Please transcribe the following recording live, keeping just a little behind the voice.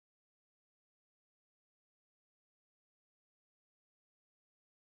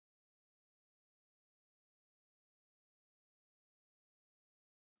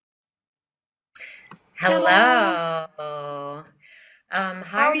Hello. Hello. How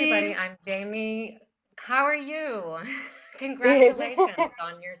Hi, are everybody. you? I'm Jamie. How are you? Good. Congratulations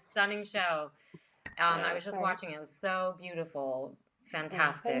on your stunning show. I was just Thanks. watching it. It was so beautiful. Oh,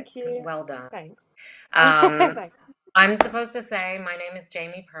 Fantastic. thank you. Well done. Thanks. Um, Thanks. I'm supposed to say my name is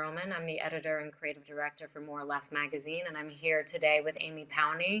Jaime Perlman. I'm the editor and creative director for More or Less magazine, and I'm here today with Amy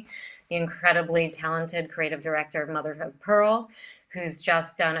Powney, the incredibly talented creative director of Mother of Pearl, who's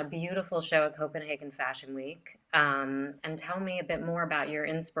just done a beautiful show at Copenhagen Fashion Week. And tell me a bit more about your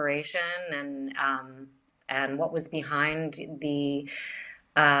inspiration and what was behind the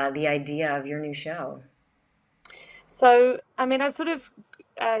idea of your new show. I've sort of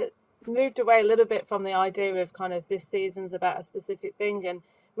uh, moved away a little bit from the idea of kind of this season's about a specific thing and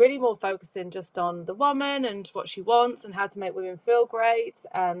really more focusing just on the woman and what she wants and how to make women feel great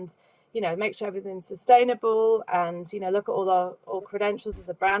and, make sure everything's sustainable and, look at all our all credentials as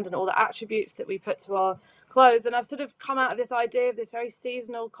a brand and all the attributes that we put to our clothes. And I've sort of come out of this idea of this very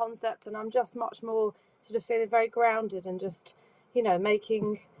seasonal concept, and I'm just much more sort of feeling very grounded and just,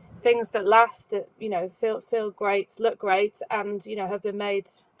 making things that last, that feel great, look great, and have been made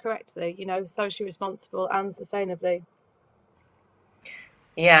correctly, socially responsible and sustainably.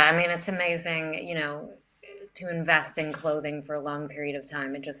 Yeah, I mean, it's amazing, to invest in clothing for a long period of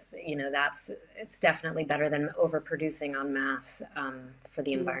time. It just, it's definitely better than overproducing en masse for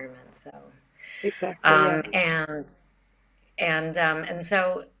the Yeah, environment. So, exactly. Yeah. um, and and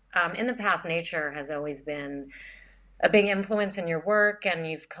so in the past, nature has always been a big influence in your work, and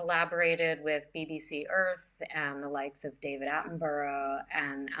you've collaborated with BBC Earth and the likes of David Attenborough,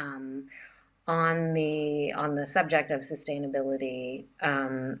 and on the subject of sustainability,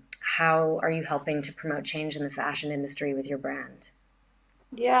 how are you helping to promote change in the fashion industry with your brand?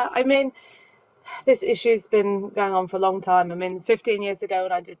 Yeah, this issue's been going on for a long time. 15 years ago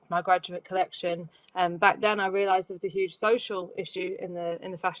when I did my graduate collection, back then I realised there was a huge social issue in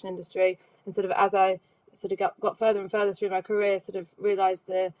the fashion industry, and sort of as I sort of got further and further through my career, sort of realised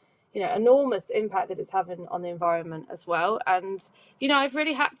the enormous impact that it's having on the environment as well. And I've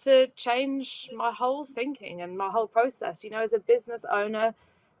really had to change my whole thinking and my whole process. As a business owner,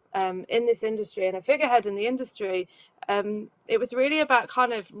 in this industry and a figurehead in the industry, it was really about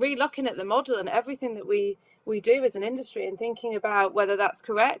kind of re-looking at the model and everything that we do as an industry and thinking about whether that's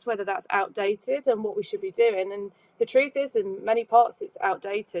correct, whether that's outdated, and what we should be doing. And the truth is, in many parts, it's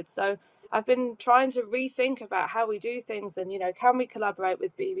outdated. So I've been trying to rethink about how we do things, and can we collaborate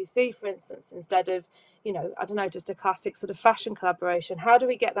with BBC, for instance, instead of I don't know, just a classic sort of fashion collaboration? How do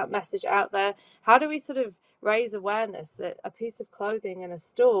we get that message out there? How do we sort of raise awareness that a piece of clothing in a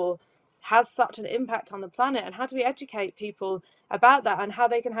store has such an impact on the planet, and how do we educate people about that and how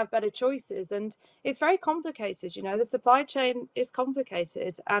they can have better choices? And it's very complicated. The supply chain is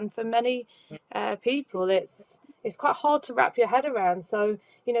complicated, and for many people it's quite hard to wrap your head around. So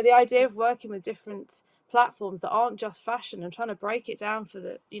the idea of working with different platforms that aren't just fashion and trying to break it down for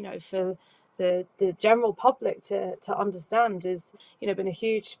the general public to understand is been a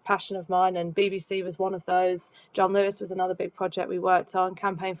huge passion of mine. And BBC was one of those. John Lewis was another big project we worked on.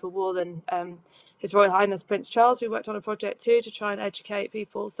 Campaign for Wool and His Royal Highness Prince Charles, we worked on a project too to try and educate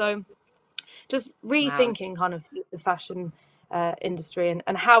people. So just Wow. rethinking kind of the fashion industry,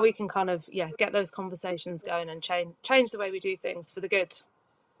 and how we can kind of get those conversations going and change the way we do things for the good.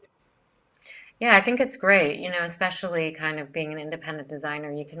 Yeah, I think it's great, especially kind of being an independent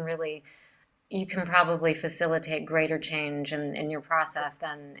designer, you can probably facilitate greater change in your process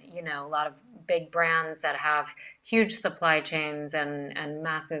than, a lot of big brands that have huge supply chains and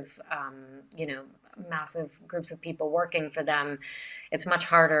massive, massive groups of people working for them. It's much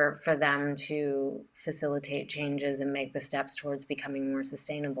harder for them to facilitate changes and make the steps towards becoming more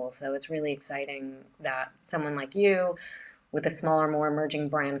sustainable. So it's really exciting that someone like you with a smaller, more emerging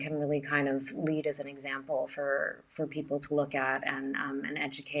brand can really kind of lead as an example for people to look at and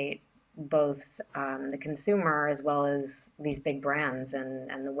educate both the consumer as well as these big brands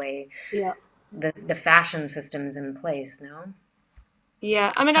and the way Yeah. the fashion system's in place. No.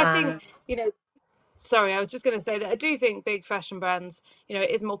 Yeah, I think Um, sorry, I was just going to say that I do think big fashion brands, it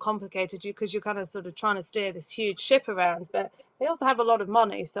is more complicated because you're kind of sort of trying to steer this huge ship around, but they also have a lot of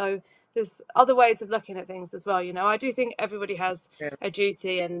money. So there's other ways of looking at things as well. I do think everybody has a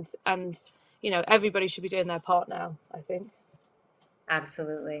duty, and everybody should be doing their part now, I think.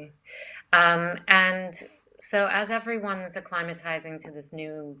 Absolutely. And so, as everyone's acclimatizing to this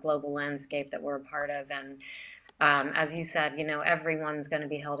new global landscape that we're a part of, and as you said, everyone's going to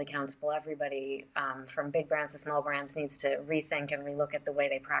be held accountable. Everybody, from big brands to small brands, needs to rethink and relook at the way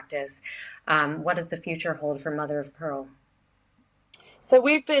they practice. What does the future hold for Mother of Pearl? So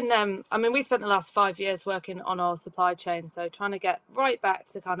we've been, I mean, we spent the last 5 years working on our supply chain. So trying to get right back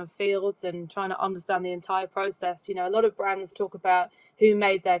to kind of fields and trying to understand the entire process. You know, a lot of brands talk about who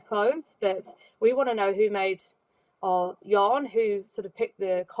made their clothes, but we want to know who made our yarn, who sort of picked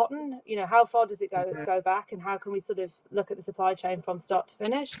the cotton. You know, how far does it go back, and how can we sort of look at the supply chain from start to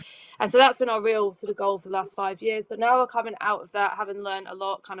finish? And so that's been our real sort of goal for the last 5 years. But now we're coming out of that, having learned a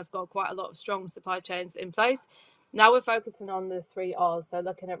lot, kind of got quite a lot of strong supply chains in place. Now we're focusing on the 3 R's, so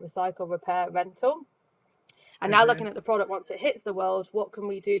looking at recycle, repair, rental. And now looking Hmm. at the product once it hits the world, what can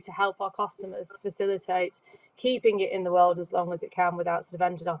we do to help our customers facilitate keeping it in the world as long as it can without sort of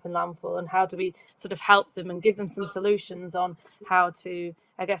ending up in landfill? And how do we sort of help them and give them some solutions on how to,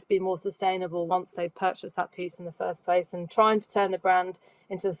 I guess, be more sustainable once they've purchased that piece in the first place, and trying to turn the brand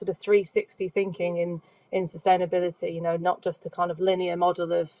into a sort of 360 thinking in sustainability, you know, not just a kind of linear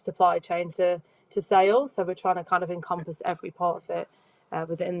model of supply chain to sales. So we're trying to kind of encompass every part of it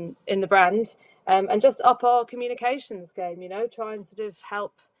within in the brand, and just up our communications game. You know, try and sort of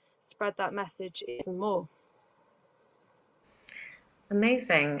help spread that message even more.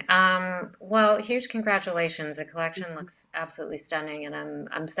 Amazing. Well, huge congratulations. The collection looks absolutely stunning, and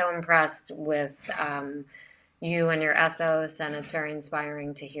I'm so impressed with you and your ethos, and it's very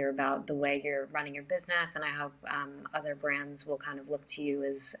inspiring to hear about the way you're running your business. And I hope other brands will kind of look to you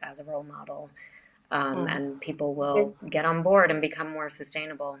as a role model, Mm. and people will get on board and become more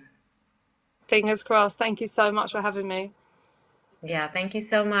sustainable. Fingers crossed. Thank you so much for having me. Yeah, thank you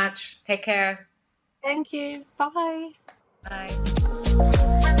so much. Take care. Thank you. Bye. Bye.